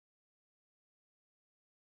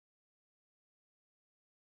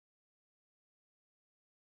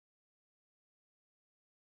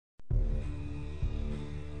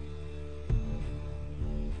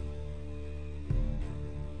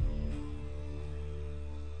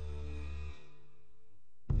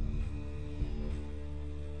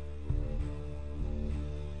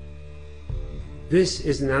This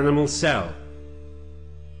is an animal cell.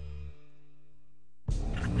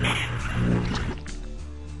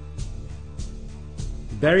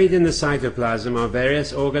 Buried in the cytoplasm are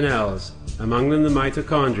various organelles, among them the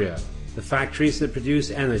mitochondria, the factories that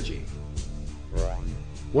produce energy.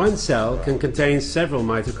 One cell can contain several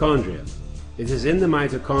mitochondria. It is in the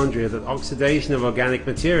mitochondria that oxidation of organic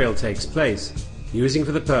material takes place, using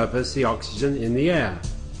for the purpose the oxygen in the air.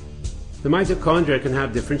 The mitochondria can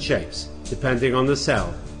have different shapes, depending on the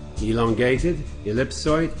cell, elongated,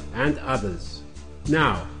 ellipsoid, and others.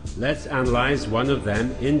 Now, let's analyze one of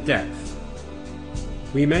them in depth.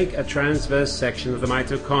 We make a transverse section of the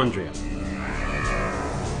mitochondria.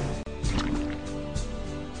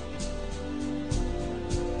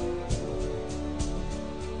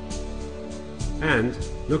 And,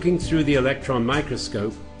 looking through the electron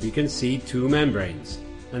microscope, we can see two membranes,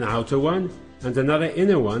 an outer one and another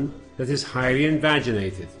inner one that is highly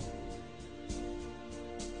invaginated.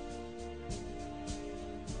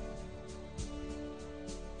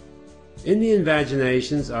 In the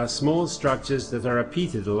invaginations are small structures that are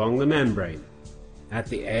repeated along the membrane. At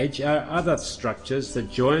the edge are other structures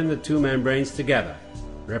that join the two membranes together,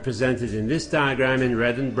 represented in this diagram in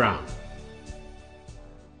red and brown.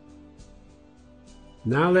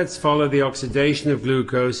 Now let's follow the oxidation of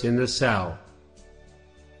glucose in the cell.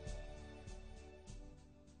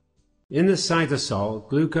 In the cytosol,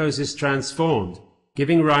 glucose is transformed,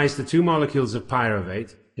 giving rise to two molecules of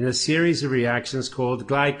pyruvate in a series of reactions called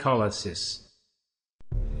glycolysis.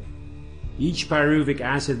 Each pyruvic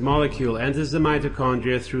acid molecule enters the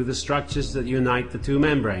mitochondria through the structures that unite the two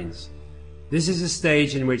membranes. This is a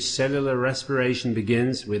stage in which cellular respiration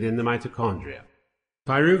begins within the mitochondria.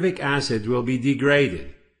 Pyruvic acid will be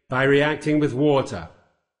degraded by reacting with water.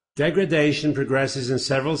 Degradation progresses in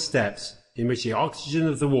several steps in which the oxygen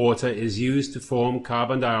of the water is used to form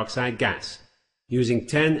carbon dioxide gas, using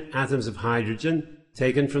 10 atoms of hydrogen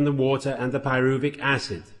taken from the water and the pyruvic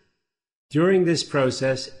acid. During this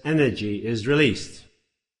process, energy is released.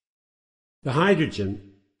 The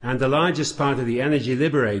hydrogen, and the largest part of the energy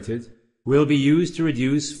liberated, will be used to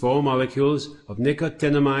reduce 4 molecules of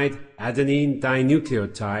nicotinamide adenine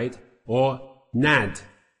dinucleotide, or NAD,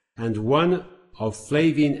 and 1 of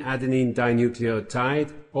flavine adenine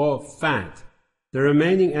dinucleotide, or FAD. The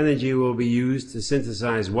remaining energy will be used to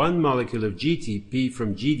synthesize 1 molecule of GTP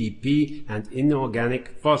from GDP and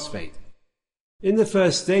inorganic phosphate. In the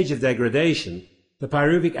first stage of degradation, the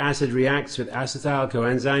pyruvic acid reacts with acetyl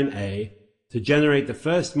coenzyme A to generate the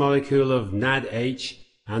first molecule of NADH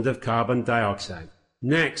and of carbon dioxide.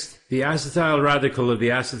 Next, the acetyl radical of the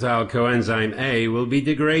acetyl coenzyme A will be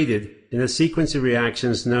degraded in a sequence of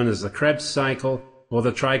reactions known as the Krebs cycle or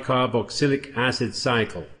the tricarboxylic acid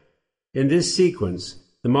cycle. In this sequence,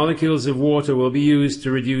 the molecules of water will be used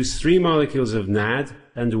to reduce 3 molecules of NAD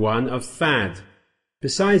and 1 of FAD.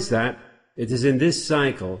 Besides that, it is in this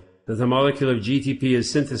cycle that a molecule of GTP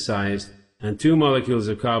is synthesized and 2 molecules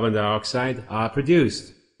of carbon dioxide are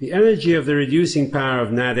produced. The energy of the reducing power of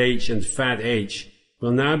NADH and FADH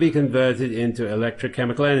will now be converted into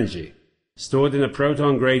electrochemical energy, stored in a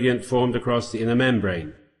proton gradient formed across the inner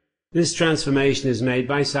membrane. This transformation is made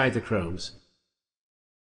by cytochromes,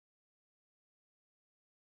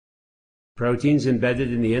 proteins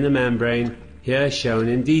embedded in the inner membrane, here shown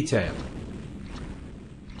in detail.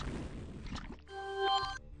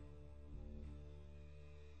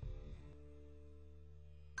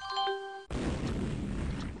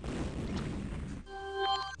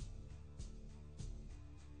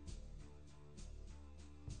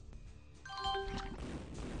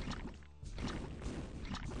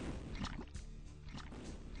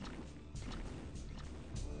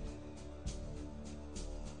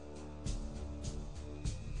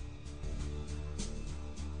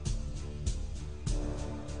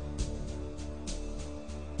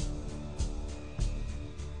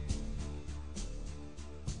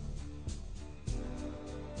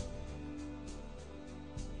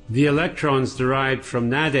 The electrons derived from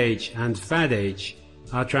NADH and FADH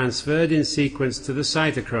are transferred in sequence to the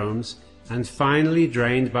cytochromes and finally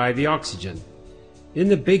drained by the oxygen. In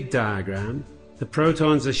the big diagram, the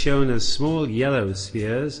protons are shown as small yellow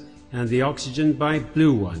spheres and the oxygen by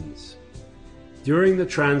blue ones. During the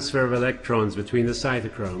transfer of electrons between the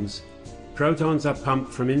cytochromes, protons are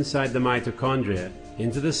pumped from inside the mitochondria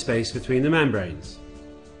into the space between the membranes.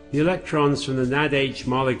 The electrons from the NADH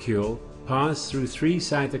molecule pass through 3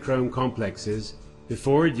 cytochrome complexes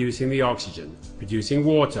before reducing the oxygen, producing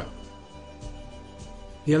water.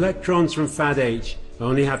 The electrons from FADH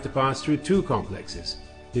only have to pass through 2 complexes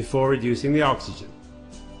before reducing the oxygen.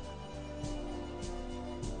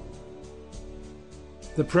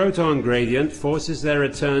 The proton gradient forces their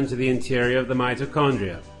return to the interior of the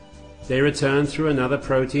mitochondria. They return through another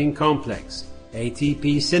protein complex,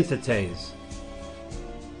 ATP synthetase.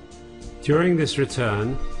 During this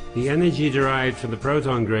return, the energy derived from the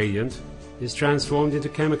proton gradient is transformed into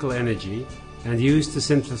chemical energy and used to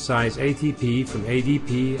synthesize ATP from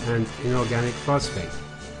ADP and inorganic phosphate.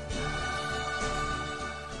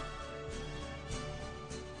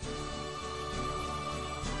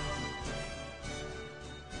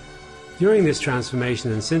 During this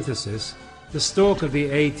transformation and synthesis, the stalk of the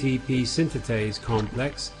ATP synthetase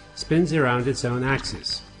complex spins around its own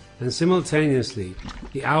axis, and simultaneously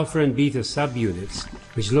the alpha and beta subunits,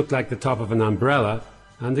 which look like the top of an umbrella,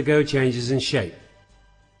 undergo changes in shape.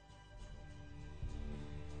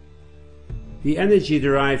 The energy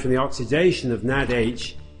derived from the oxidation of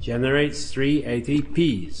NADH generates 3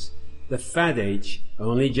 ATPs. The FADH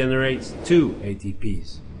only generates 2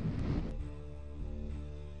 ATPs.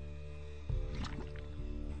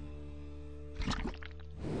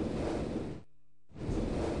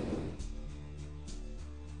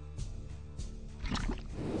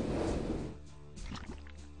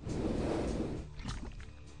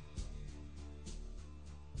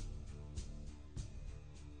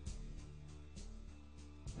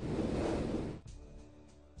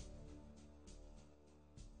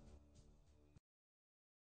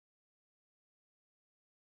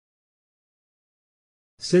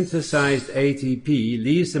 Synthesized ATP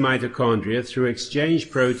leaves the mitochondria through exchange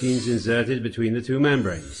proteins inserted between the two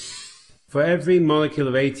membranes. For every molecule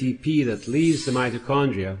of ATP that leaves the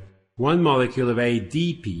mitochondria, one molecule of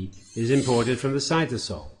ADP is imported from the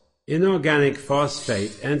cytosol. Inorganic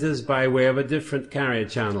phosphate enters by way of a different carrier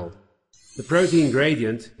channel. The protein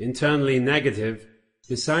gradient, internally negative,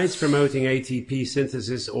 besides promoting ATP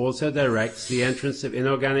synthesis, also directs the entrance of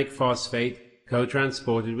inorganic phosphate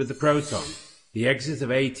co-transported with the proton, the exit of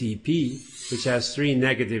ATP, which has 3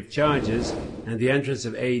 negative charges, and the entrance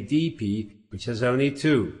of ADP, which has only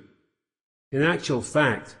 2. In actual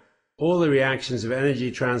fact, all the reactions of energy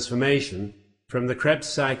transformation, from the Krebs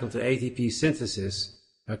cycle to ATP synthesis,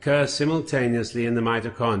 occur simultaneously in the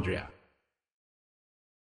mitochondria.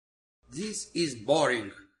 This is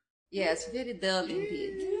boring. Yes, very dull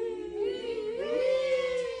indeed.